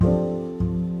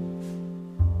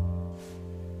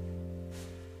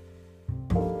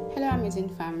amazing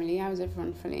family. How's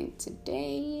everyone feeling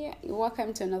today?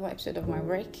 Welcome to another episode of my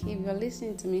work. If you're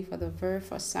listening to me for the very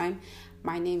first time,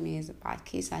 my name is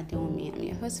Balkis Adomi. I'm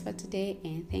your host for today,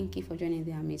 and thank you for joining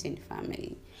the amazing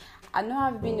family. I know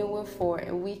I've been away for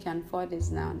a week and 4 days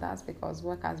now. That's because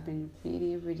work has been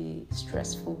really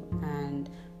stressful and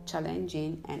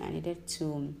challenging, and I needed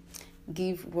to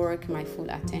give work my full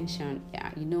attention.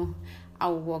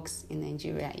 How it works in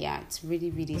Nigeria. It's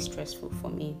really stressful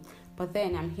for me. But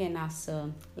then I'm here now,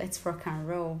 so let's rock and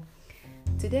roll.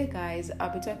 Today, guys,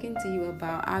 I'll be talking to you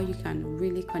about how you can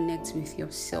really connect with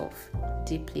yourself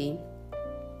deeply.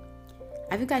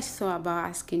 Have you guys thought about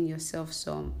asking yourself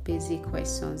some basic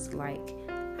questions like,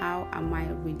 how am I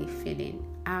really feeling?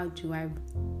 How do I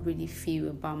really feel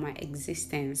about my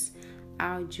existence?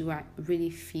 How do I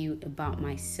really feel about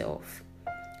myself?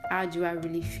 How do I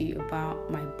really feel about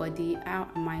my body? How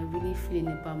am I really feeling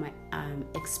about my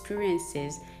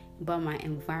experiences, about my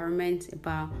environment,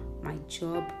 about my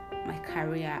job, my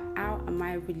career? How am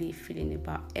I really feeling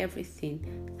about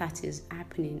everything that is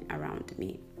happening around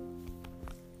me?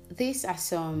 These are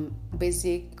some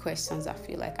basic questions I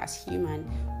feel like as human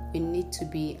we need to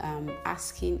be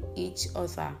asking each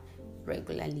other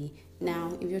regularly.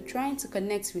 Now, if you're trying to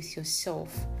connect with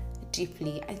yourself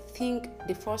deeply, I think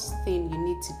the first thing you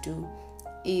need to do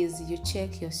is you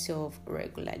check yourself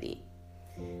regularly.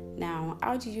 Now,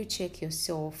 how do you check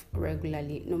yourself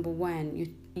regularly? Number one,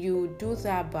 you do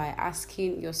that by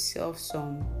asking yourself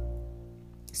some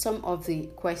of the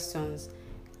questions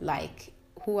like,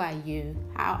 who are you?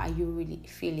 How are you really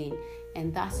feeling?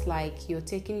 And that's like you're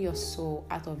taking your soul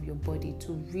out of your body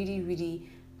to really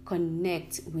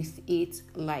connect with it.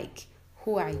 Like,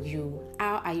 who are you?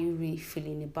 How are you really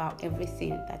feeling about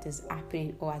everything that is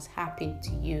happening or has happened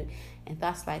to you? And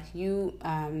that's like you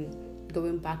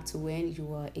going back to when you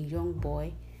were a young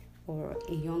boy or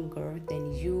a young girl,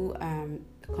 then you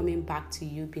coming back to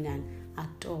you being an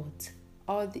adult.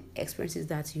 All the experiences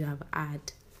that you have had,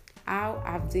 how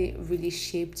have they really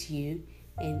shaped you?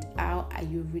 And how are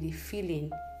you really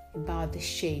feeling about the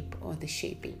shape or the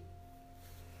shaping?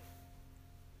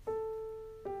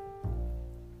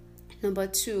 Number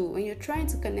two, when you're trying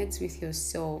to connect with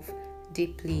yourself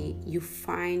deeply, you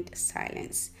find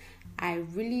silence. I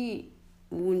really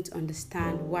won't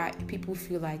understand why people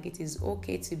feel like it is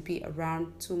okay to be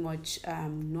around too much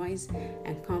noise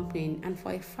and company. And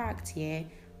for a fact,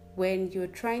 when you're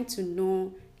trying to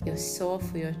know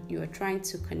yourself, you're trying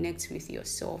to connect with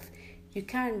yourself, you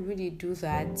can't really do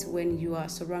that when you are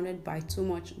surrounded by too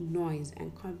much noise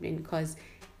and company, because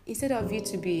instead of you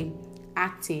to be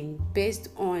acting based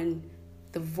on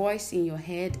the voice in your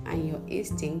head and your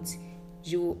instinct,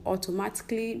 you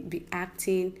automatically be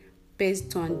acting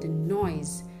based on the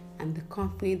noise and the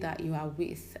company that you are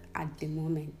with at the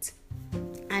moment.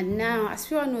 And now, as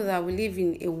we all know that we live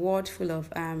in a world full of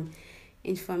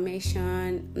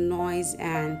information, noise,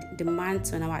 and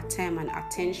demands on our time and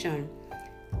attention,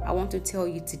 I want to tell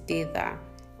you today that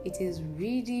it is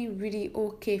really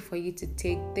okay for you to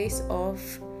take days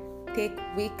off, take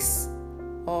weeks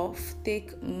off,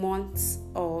 take months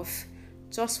off,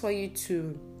 just for you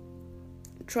to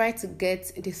try to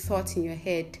get the thoughts in your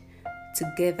head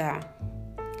together,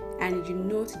 and you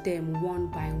note them one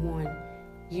by one.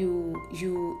 You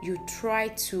try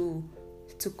to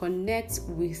connect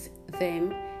with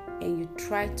them, and you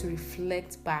try to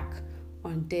reflect back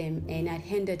on them, and at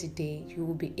the end of the day you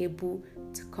will be able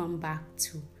to come back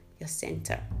to your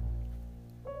center.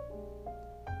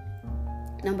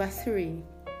 Number three,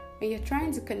 when you're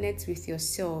trying to connect with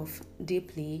yourself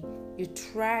deeply, you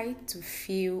try to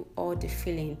feel all the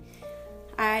feeling.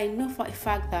 I know for a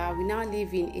fact that we now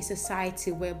live in a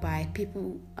society whereby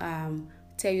people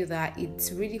tell you that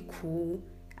it's really cool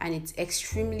and it's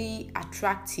extremely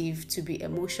attractive to be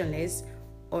emotionless,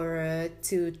 or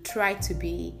to try to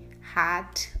be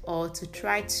hard, or to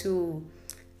try to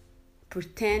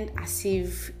pretend as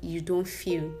if you don't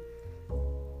feel.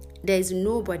 There is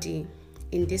nobody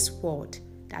in this world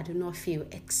that do not feel,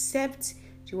 except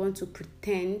you want to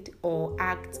pretend or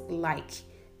act like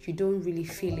you don't really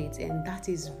feel it, and that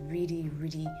is really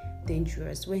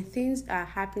dangerous. When things are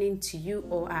happening to you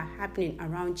or are happening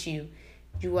around you,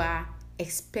 you are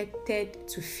expected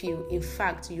to feel. In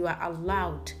fact, you are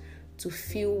allowed to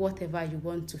feel whatever you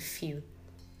want to feel.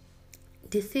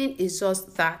 The thing is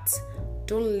just that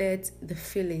don't let the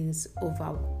feelings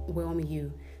overwhelm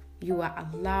you. You are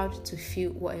allowed to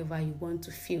feel whatever you want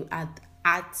to feel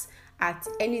at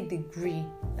any degree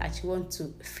that you want to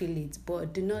feel it,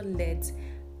 but do not let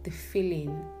the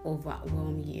feeling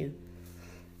overwhelm you.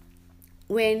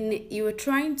 When you are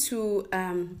trying to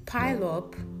pile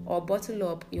up or bottle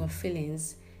up your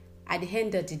feelings, at the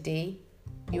end of the day,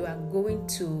 you are going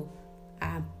to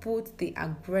put the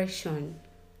aggression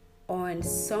on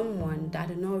someone that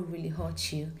do not really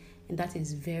hurt you, and that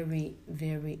is very,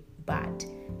 very bad.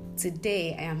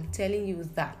 Today, I am telling you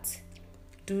that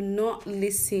do not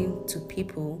listen to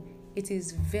people. It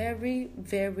is very,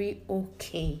 very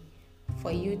okay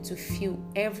for you to feel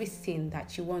everything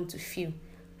that you want to feel.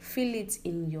 Feel it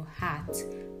in your heart.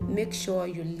 Make sure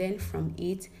you learn from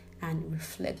it and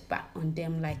reflect back on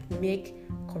them, like make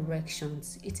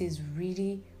corrections. It is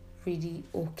really, really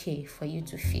okay for you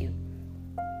to feel.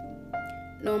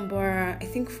 Number, I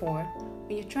think 4,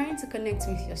 when you're trying to connect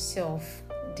with yourself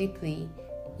deeply,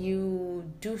 you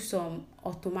do some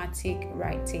automatic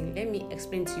writing. Let me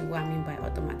explain to you what I mean by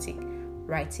automatic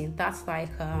writing. That's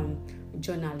like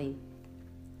journaling.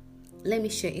 Let me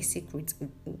share a secret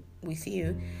with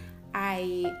you.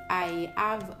 I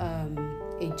have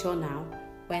a journal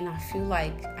when I feel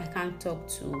like I can't talk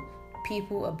to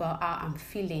people about how I'm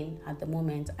feeling at the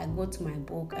moment. I go to my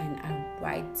book and I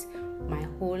write my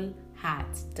whole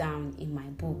heart down in my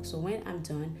book. So when I'm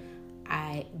done,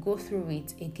 I go through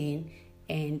it again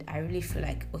and I really feel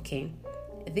like, okay,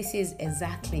 this is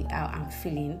exactly how I'm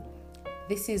feeling.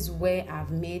 This is where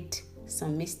I've made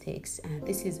some mistakes and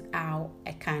this is how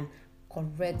I can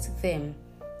correct them.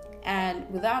 And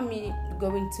without me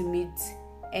going to meet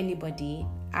anybody,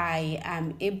 I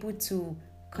am able to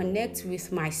connect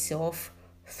with myself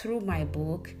through my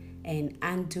book and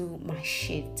undo my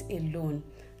shit alone.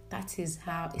 That is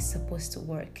how it's supposed to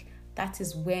work. That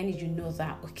is when you know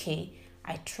that, okay,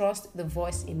 I trust the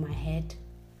voice in my head.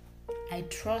 I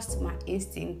trust my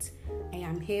instinct. I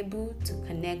am able to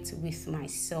connect with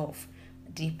myself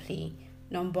deeply.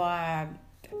 I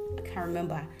can't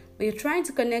remember. When you're trying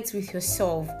to connect with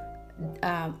yourself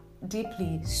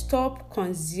deeply, stop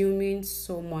consuming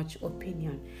so much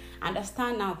opinion.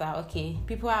 Understand now that, okay,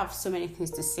 people have so many things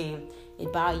to say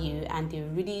about you and they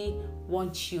really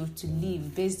want you to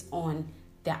live based on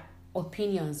their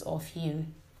opinions of you.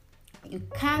 You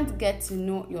can't get to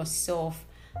know yourself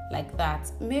like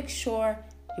that. Make sure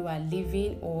you are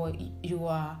living or you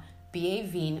are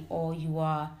behaving or you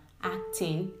are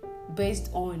acting based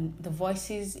on the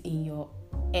voices in your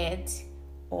head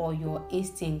or your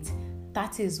instinct.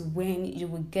 That is when you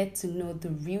will get to know the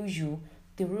real you,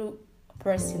 the real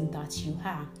person that you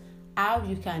are. How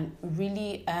you can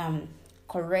really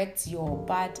correct your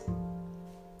bad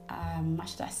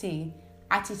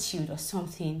attitude or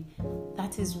something.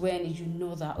 That is when you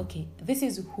know that, okay, this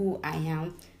is who I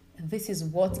am, this is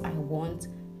what I want,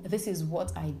 this is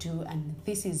what I do, and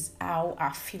this is how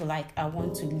I feel like I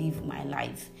want to live my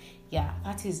life. Yeah,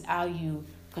 that is how you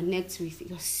connect with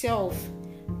yourself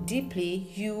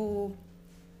deeply. You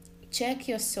check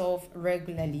yourself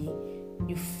regularly.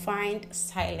 You find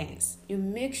silence. You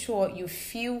make sure you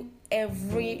feel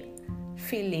every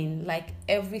feeling, like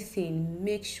everything.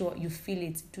 Make sure you feel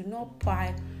it. Do not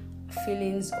pile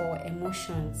feelings or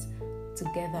emotions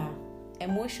together.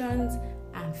 Emotions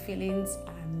and feelings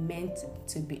are meant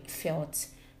to be felt.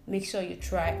 Make sure you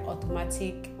try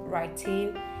automatic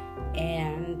writing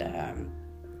and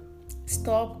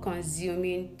stop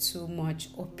consuming too much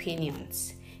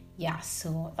opinions. Yeah,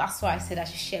 so that's why I said I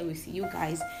should share with you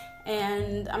guys.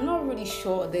 And I'm not really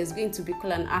sure there's going to be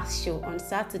Call and Ask show on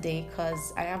Saturday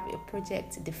because I have a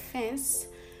project defense.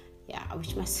 Yeah, I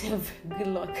wish myself good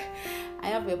luck. I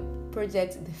have a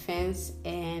project defense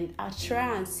and I'll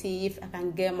try and see if I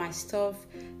can get my stuff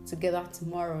together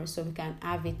tomorrow so we can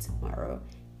have it tomorrow.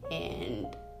 And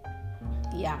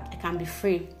yeah, I can be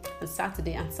free on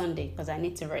Saturday and Sunday because I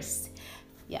need to rest.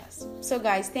 Yes. So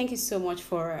guys, thank you so much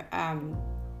for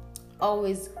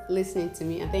always listening to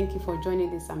me and thank you for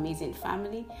joining this amazing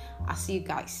family. I'll see you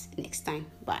guys next time.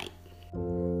 Bye.